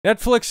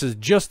Netflix has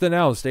just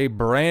announced a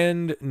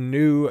brand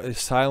new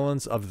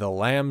Silence of the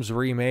Lambs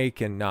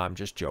remake, and nah, I'm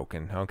just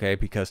joking, okay?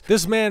 Because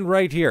this man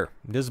right here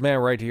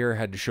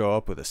had to show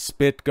up with a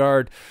spit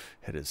guard,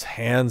 had his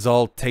hands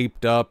all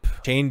taped up,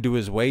 chained to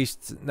his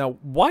waist. Now,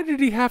 why did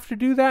he have to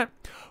do that?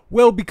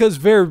 Well, because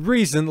very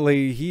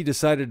recently he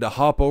decided to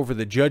hop over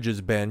the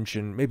judge's bench,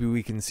 and maybe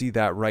we can see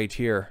that right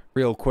here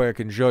real quick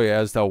and show you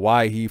as to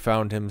why he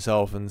found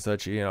himself in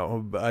such,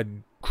 a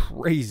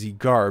crazy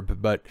garb.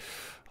 But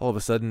all of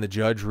a sudden, the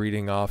judge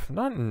reading off,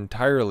 not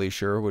entirely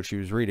sure what she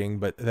was reading,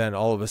 but then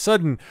all of a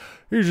sudden,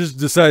 he just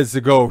decides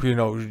to go,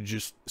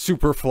 just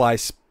Superfly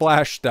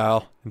splash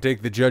style and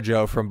take the judge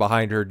out from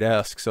behind her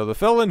desk. So the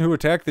felon who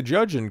attacked the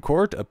judge in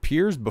court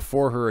appears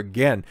before her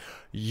again.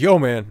 Yo,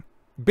 man.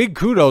 Big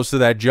kudos to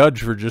that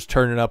judge for just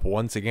turning up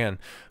once again,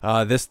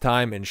 this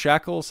time in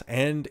shackles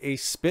and a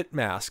spit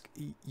mask.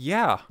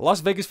 Yeah, Las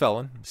Vegas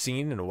felon,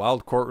 seen in a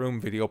wild courtroom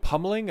video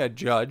pummeling a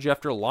judge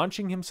after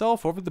launching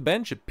himself over the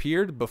bench,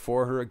 appeared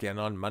before her again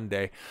on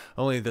Monday.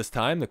 Only this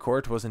time, the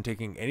court wasn't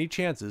taking any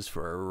chances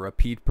for a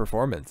repeat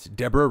performance.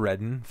 Deobra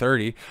Redden,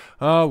 30,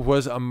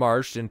 was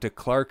marched into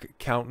Clark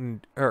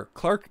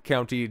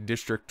County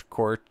District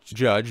Court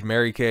Judge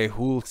Mary Kay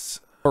Holthus'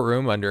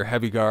 courtroom under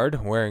heavy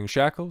guard, wearing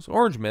shackles,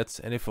 orange mitts,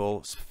 and a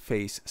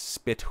full-face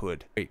spit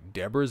hood. Wait,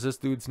 Deborah is this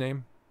dude's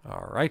name?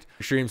 Alright.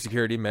 Extreme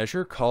security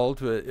measure called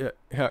to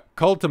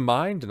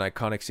mind an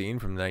iconic scene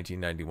from the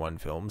 1991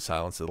 film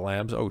Silence of the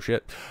Lambs, oh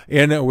shit,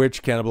 in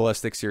which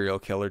cannibalistic serial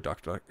killer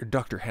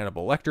Dr.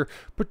 Hannibal Lecter,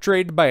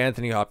 portrayed by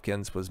Anthony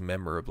Hopkins, was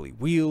memorably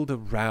wheeled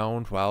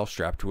around while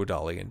strapped to a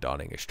dolly and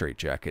donning a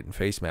straitjacket and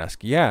face mask.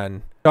 Yeah,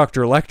 and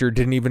Dr. Lecter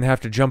didn't even have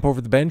to jump over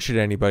the bench at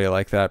anybody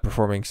like that,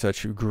 performing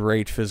such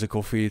great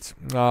physical feats.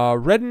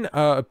 Redden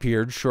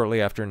appeared shortly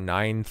after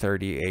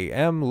 9:30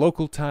 a.m.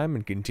 local time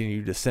and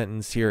continued a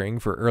sentence hearing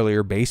for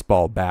earlier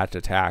baseball bat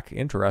attack.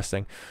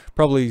 Interesting.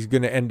 Probably he's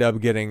going to end up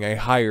getting a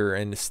higher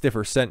and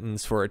stiffer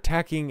sentence for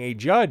attacking a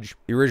judge.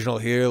 The original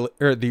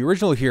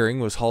hearing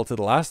was halted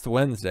last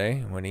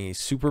Wednesday when he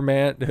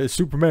Superman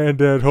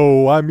dead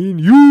ho, I mean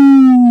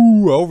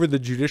you, over the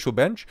judicial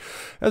bench,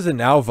 as a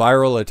now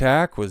viral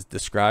attack was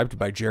described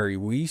by Jerry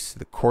Weiss,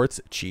 the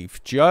court's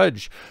chief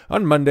judge.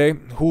 On Monday,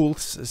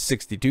 Holthus,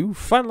 62,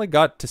 finally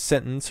got to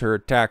sentence her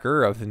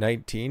attacker of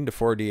 19 to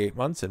 48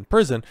 months in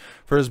prison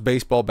for his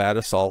baseball bat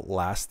assault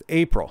last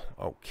April.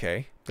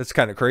 Okay. That's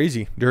kind of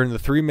crazy. During the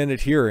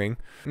 3-minute hearing,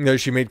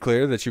 she made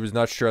clear that she was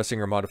not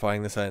stressing or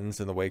modifying the sentence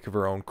in the wake of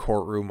her own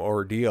courtroom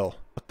ordeal.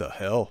 What the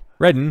hell?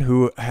 Redden,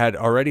 who had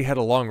already had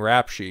a long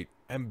rap sheet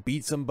and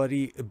beat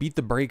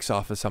the brakes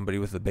off of somebody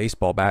with a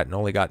baseball bat and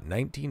only got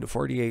 19 to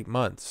 48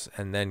 months,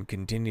 and then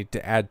continued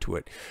to add to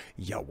it.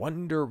 You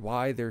wonder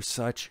why there's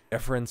such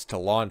deference to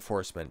law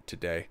enforcement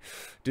today.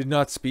 Did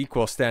not speak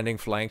while standing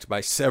flanked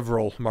by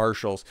several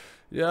marshals.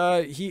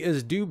 He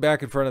is due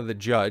back in front of the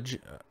judge.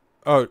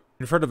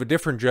 In front of a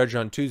different judge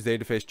on Tuesday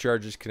to face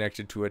charges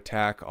connected to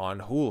attack on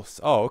Holthus.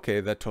 Oh, okay,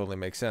 that totally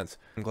makes sense.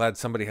 I'm glad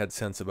somebody had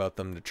sense about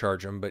them to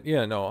charge him, but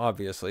yeah, no,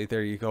 obviously,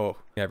 there you go.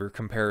 You have your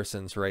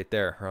comparisons right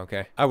there,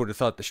 okay? I would have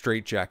thought the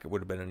straitjacket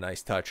would have been a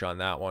nice touch on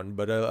that one,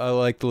 but I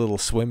like the little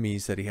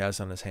swimmies that he has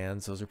on his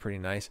hands. Those are pretty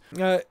nice.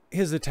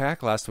 His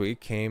attack last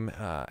week came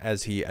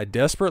as he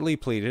desperately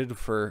pleaded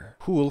for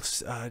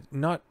Holthus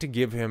not to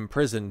give him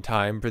prison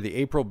time for the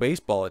April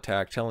baseball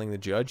attack, telling the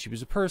judge he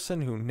was a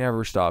person who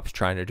never stops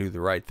trying to do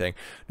the right thing,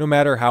 no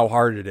matter how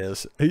hard it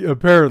is.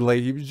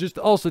 Apparently, he was just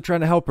also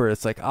trying to help her.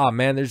 It's like, ah,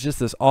 man, there's just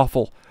this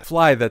awful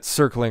fly that's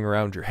circling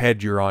around your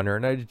head, Your Honor,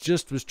 and I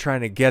just was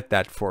trying to get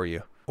that for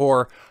you.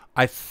 Or,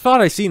 I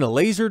thought I seen a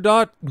laser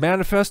dot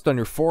manifest on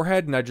your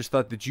forehead, and I just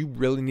thought that you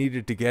really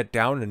needed to get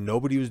down, and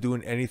nobody was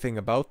doing anything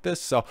about this,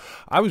 so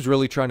I was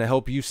really trying to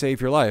help you save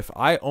your life.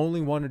 I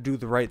only want to do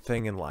the right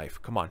thing in life.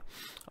 Come on.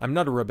 I'm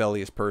not a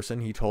rebellious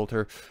person, he told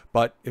her,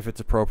 but if it's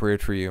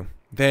appropriate for you,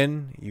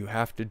 then you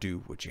have to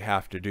do what you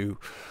have to do.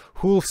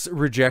 Holthus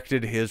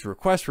rejected his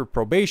request for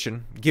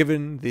probation,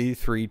 given the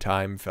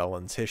 3-time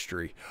felon's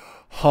history.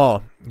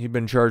 You've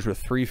been charged with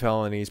 3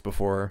 felonies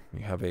before.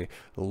 You have a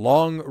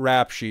long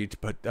rap sheet,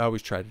 but I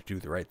always try to do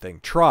the right thing.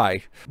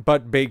 Try,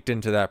 but baked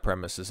into that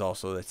premise is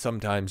also that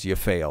sometimes you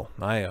fail.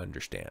 I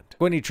understand.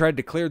 When he tried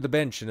to clear the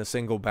bench in a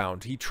single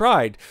bound, he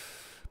tried,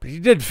 but he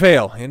did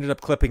fail. He ended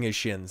up clipping his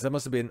shins. That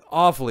must have been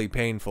awfully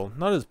painful.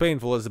 Not as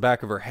painful as the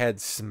back of her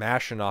head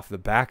smashing off the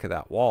back of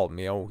that wall.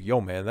 Yo,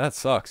 man, that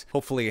sucks.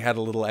 Hopefully he had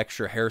a little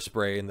extra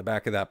hairspray in the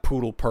back of that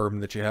poodle perm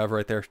that you have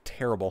right there.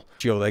 Terrible.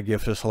 Yo, that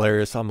gift is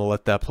hilarious. I'm gonna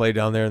let that play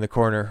down there in the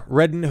corner.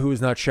 Redden, who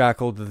was not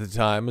shackled at the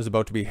time, was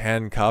about to be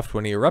handcuffed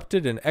when he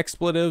erupted in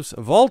expletives,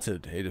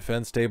 vaulted a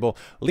defense table,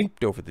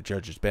 leaped over the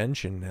judge's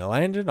bench, and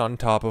landed on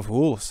top of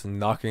Holthus,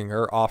 knocking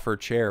her off her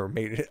chair.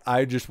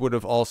 I just would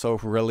have also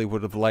really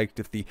liked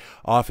if the the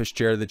office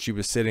chair that she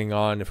was sitting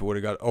on, if it would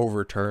have got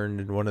overturned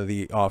and one of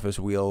the office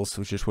wheels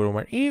which just would have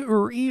went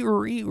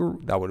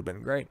that would have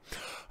been great.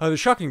 The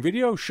shocking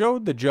video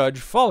showed the judge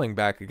falling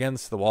back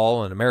against the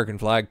wall, an American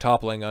flag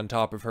toppling on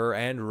top of her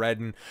and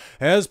Redden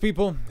as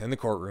people in the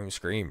courtroom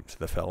screamed.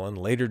 The felon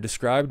later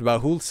described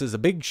Holthus as a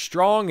big,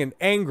 strong, and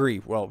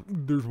angry. Well,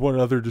 there's one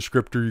other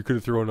descriptor you could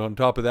have thrown on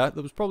top of that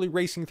was probably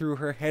racing through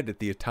her head at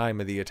the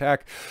time of the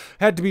attack.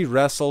 Had to be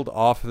wrestled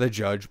off the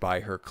judge by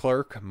her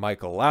clerk,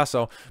 Michael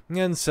Lasso,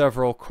 and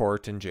several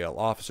court and jail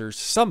officers,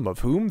 some of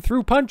whom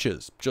threw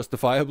punches,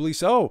 justifiably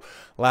so.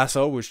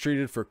 Lasso was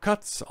treated for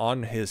cuts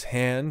on his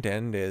hand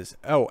and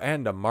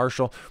a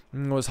marshal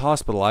was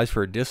hospitalized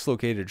for a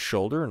dislocated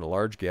shoulder and a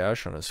large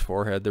gash on his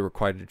forehead that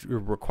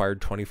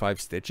required 25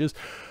 stitches.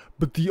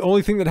 But the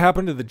only thing that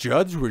happened to the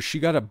judge was she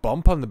got a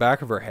bump on the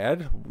back of her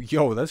head.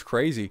 Yo, that's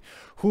crazy.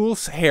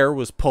 Holthus' hair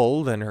was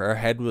pulled and her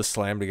head was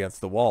slammed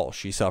against the wall.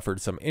 She suffered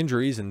some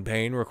injuries and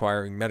pain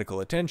requiring medical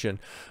attention,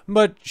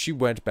 but she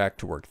went back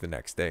to work the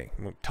next day.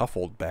 Tough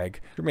old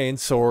bag.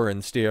 Remained sore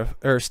and stiff,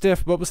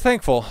 but was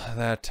thankful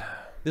that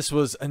this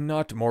was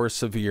not more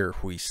severe,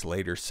 Weiss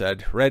later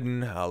said.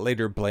 Redden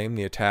later blamed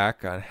the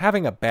attack on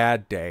having a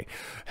bad day.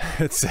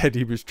 It said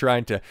he was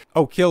trying to,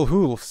 kill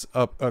Holthus,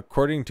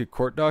 according to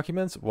court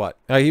documents. What?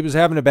 He was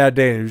having a bad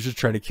day and he was just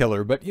trying to kill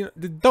her. But,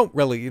 don't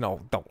really,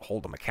 don't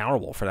hold him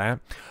accountable for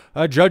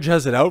that. Judge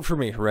has it out for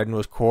me. Redden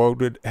was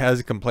quoted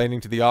as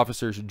complaining to the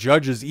officers,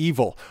 "Judge is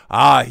evil."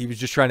 He was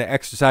just trying to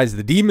exorcise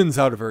the demons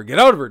out of her. Get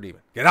out of her,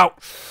 demon. Get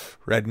out.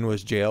 Redden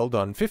was jailed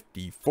on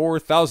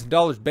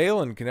 $54,000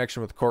 bail in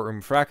connection with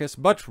courtroom fracas,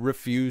 but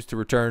refused to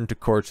return to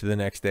court the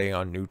next day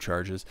on new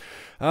charges.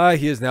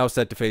 He is now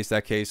set to face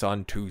that case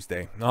on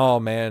Tuesday. Oh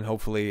man,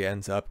 hopefully he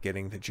ends up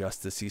getting the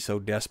justice he so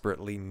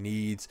desperately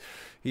needs.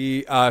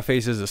 He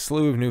faces a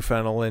slew of new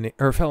felony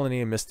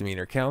and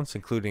misdemeanor counts,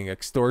 including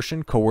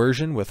extortion,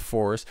 coercion with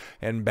force,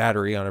 and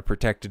battery on a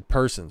protected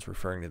persons,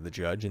 referring to the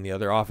judge and the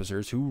other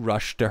officers who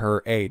rushed to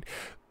her aid.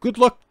 Good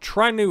luck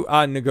trying to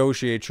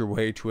negotiate your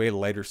way to a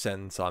lighter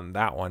sentence on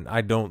that one.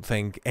 I don't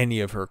think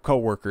any of her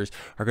co-workers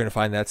are going to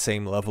find that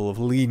same level of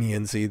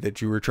leniency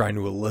that you were trying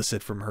to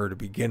elicit from her to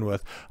begin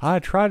with. I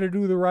try to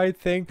do the right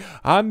thing.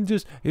 I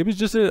was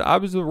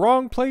the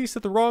wrong place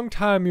at the wrong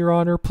time, Your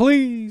Honor.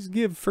 Please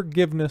give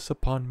forgiveness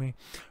upon me.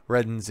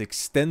 Redden's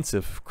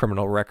extensive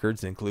criminal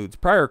records includes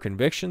prior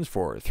convictions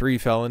for 3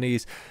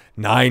 felonies,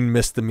 9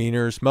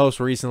 misdemeanors, most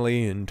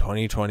recently in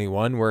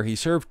 2021, where he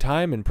served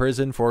time in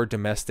prison for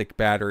domestic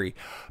battery.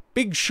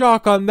 Big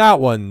shock on that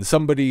one.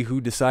 Somebody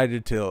who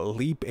decided to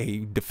leap a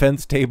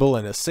defense table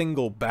in a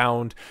single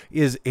bound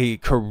is a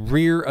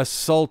career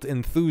assault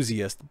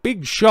enthusiast.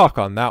 Big shock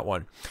on that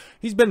one.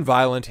 He's been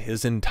violent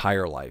his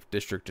entire life,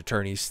 District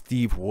Attorney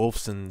Steve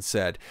Wolfson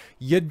said.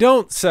 You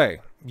don't say.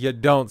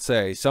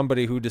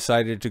 Somebody who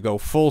decided to go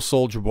full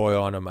Soldier Boy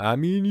on him. I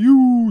mean,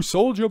 you,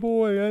 Soldier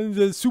Boy, and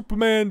the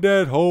Superman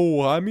dead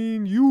ho. I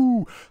mean,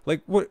 you.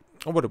 Like, what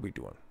are we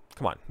doing?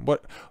 Come on,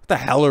 what the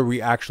hell are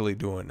we actually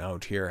doing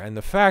out here? And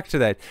the fact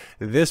that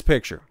this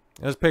picture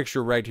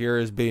right here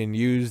is being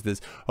used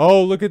as,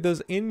 oh, look at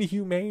this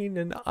inhumane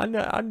and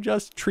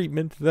unjust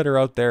treatment that are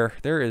out there.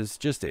 There is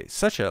just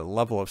such a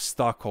level of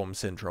Stockholm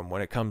syndrome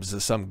when it comes to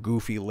some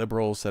goofy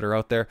liberals that are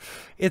out there.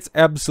 It's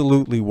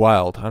absolutely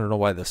wild. I don't know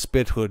why the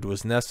spit hood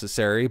was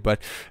necessary, but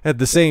at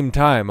the same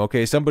time,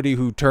 okay, somebody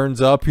who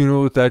turns up,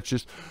 with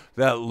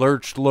that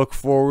lurched look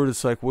forward.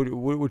 It's like,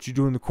 what you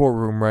do in the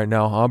courtroom right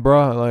now, huh,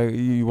 bruh? Like,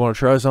 you want to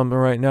try something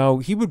right now?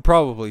 He would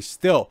probably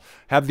still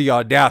have the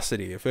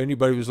audacity, if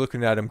anybody was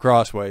looking at him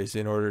crossways,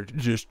 in order to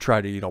just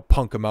try to,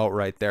 punk him out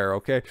right there,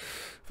 okay?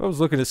 If I was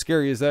looking as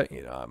scary as that,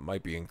 I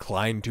might be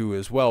inclined to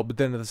as well. But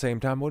then at the same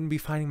time, I wouldn't be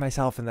finding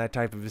myself in that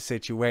type of a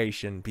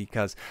situation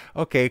because,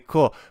 okay,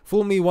 cool.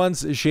 Fool me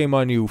once, shame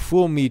on you.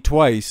 Fool me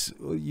twice,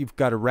 you've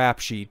got a rap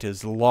sheet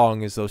as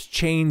long as those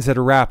chains that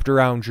are wrapped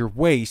around your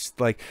waist.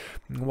 Like,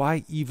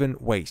 why even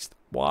waste?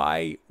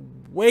 Why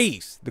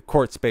waste the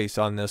court space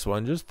on this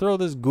one? Just throw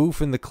this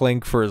goof in the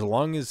clink for as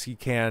long as he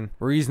can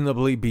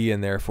reasonably be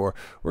in there for.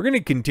 We're going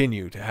to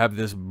continue to have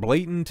this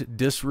blatant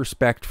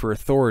disrespect for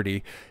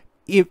authority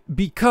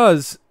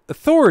because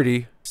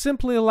authority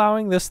simply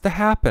allowing this to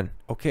happen,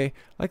 okay?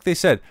 Like they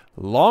said,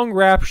 long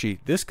rap sheet.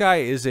 This guy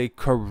is a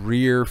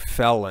career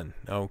felon,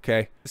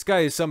 okay? This guy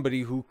is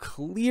somebody who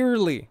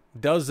clearly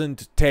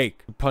doesn't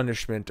take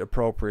punishment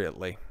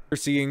appropriately. We're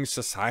seeing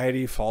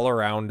society fall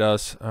around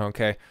us,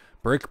 okay?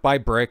 Brick by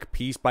brick,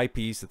 piece by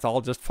piece, it's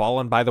all just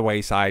falling by the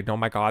wayside. Oh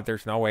my God,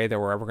 there's no way that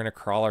we're ever going to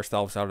crawl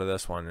ourselves out of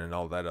this one and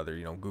all that other,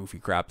 goofy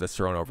crap that's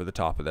thrown over the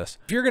top of this.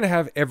 If you're going to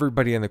have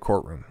everybody in the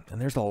courtroom, and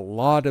there's a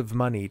lot of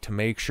money to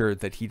make sure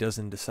that he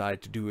doesn't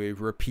decide to do a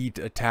repeat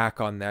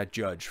attack on that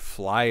judge,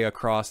 fly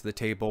across the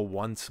table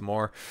once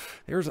more.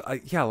 There's,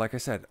 like I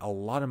said, a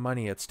lot of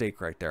money at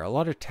stake right there, a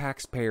lot of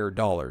taxpayer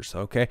dollars,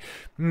 okay?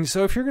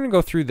 So if you're going to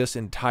go through this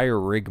entire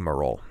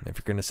rigmarole, if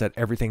you're going to set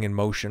everything in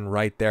motion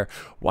right there,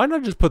 why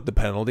not just put the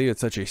the penalty at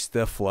such a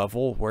stiff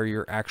level where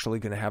you're actually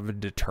going to have a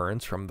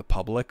deterrence from the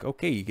public.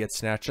 Okay, you get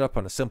snatched up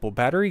on a simple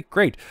battery.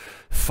 Great.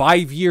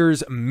 5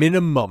 years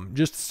minimum.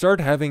 Just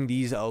start having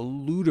these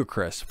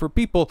ludicrous for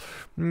people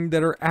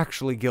that are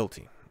actually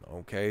guilty.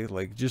 Okay,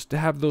 like just to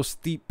have those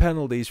steep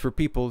penalties for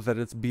people that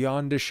it's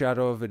beyond a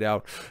shadow of a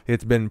doubt.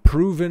 It's been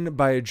proven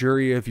by a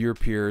jury of your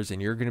peers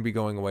and you're going to be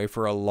going away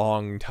for a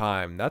long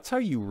time. That's how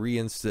you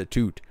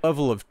reinstitute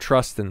level of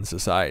trust in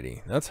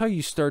society. That's how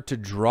you start to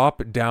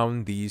drop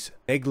down these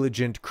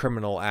negligent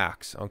criminal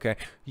acts. Okay,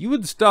 you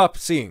would stop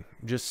seeing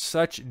just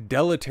such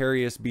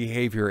deleterious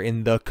behavior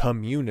in the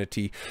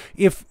community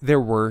if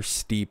there were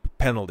steep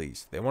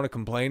penalties. They want to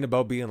complain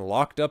about being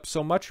locked up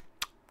so much?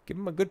 Give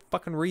them a good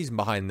fucking reason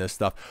behind this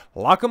stuff.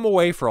 Lock them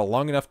away for a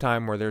long enough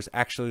time where there's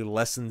actually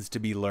lessons to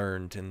be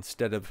learned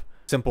instead of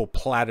simple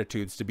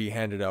platitudes to be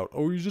handed out.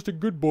 Oh, he's just a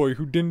good boy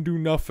who didn't do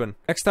nothing.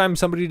 Next time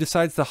somebody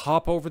decides to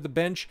hop over the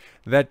bench,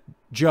 that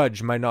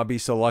judge might not be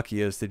so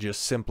lucky as to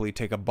just simply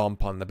take a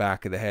bump on the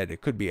back of the head.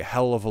 It could be a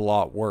hell of a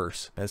lot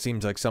worse. It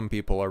seems like some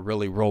people are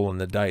really rolling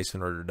the dice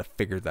in order to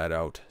figure that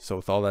out. So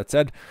with all that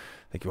said,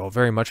 thank you all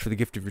very much for the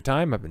gift of your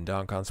time. I've been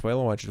Don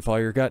Consuelo. I want you to follow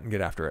your gut and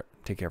get after it.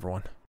 Take care,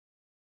 everyone.